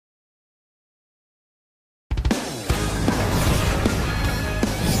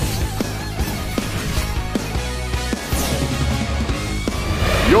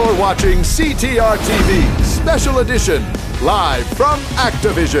watching CTR TV Special Edition, live from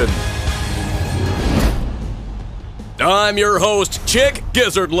Activision. I'm your host, Chick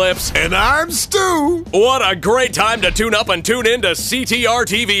Gizzard Lips. And I'm Stu. What a great time to tune up and tune in to CTR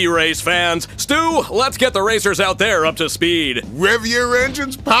TV, race fans. Stu, let's get the racers out there up to speed. Rev your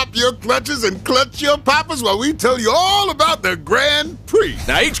engines, pop your clutches, and clutch your poppers while we tell you all about the Grand Prix.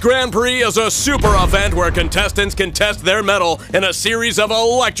 Now, each Grand Prix is a super event where contestants can test their mettle in a series of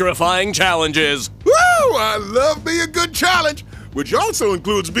electrifying challenges. Woo! I love me a good challenge, which also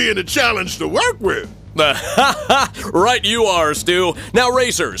includes being a challenge to work with. Right you are, Stu. Now,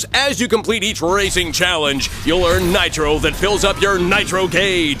 racers, as you complete each racing challenge, you'll earn Nitro that fills up your Nitro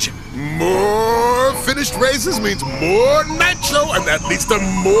gauge. More finished races means more Nitro, and that leads to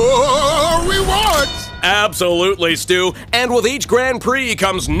more rewards. Absolutely, Stu. And with each Grand Prix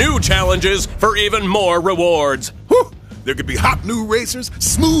comes new challenges for even more rewards. Whew. There could be hot new racers,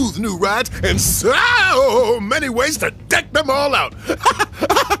 smooth new rides, and so many ways to deck them all out.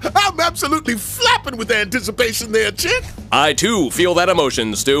 I'm absolutely flapping with anticipation there, Chick. I, too, feel that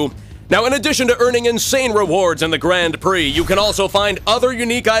emotion, Stu. Now, in addition to earning insane rewards in the Grand Prix, you can also find other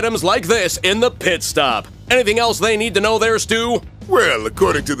unique items like this in the pit stop. Anything else they need to know there, Stu? Well,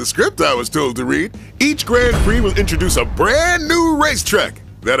 according to the script I was told to read, each Grand Prix will introduce a brand new racetrack.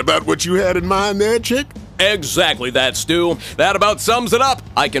 That about what you had in mind there, Chick? Exactly that, Stu. That about sums it up.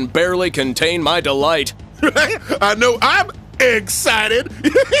 I can barely contain my delight. I know I'm excited.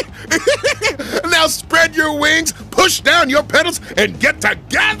 Now spread your wings, push down your pedals, and get to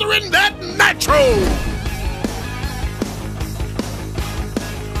gathering that Nitro!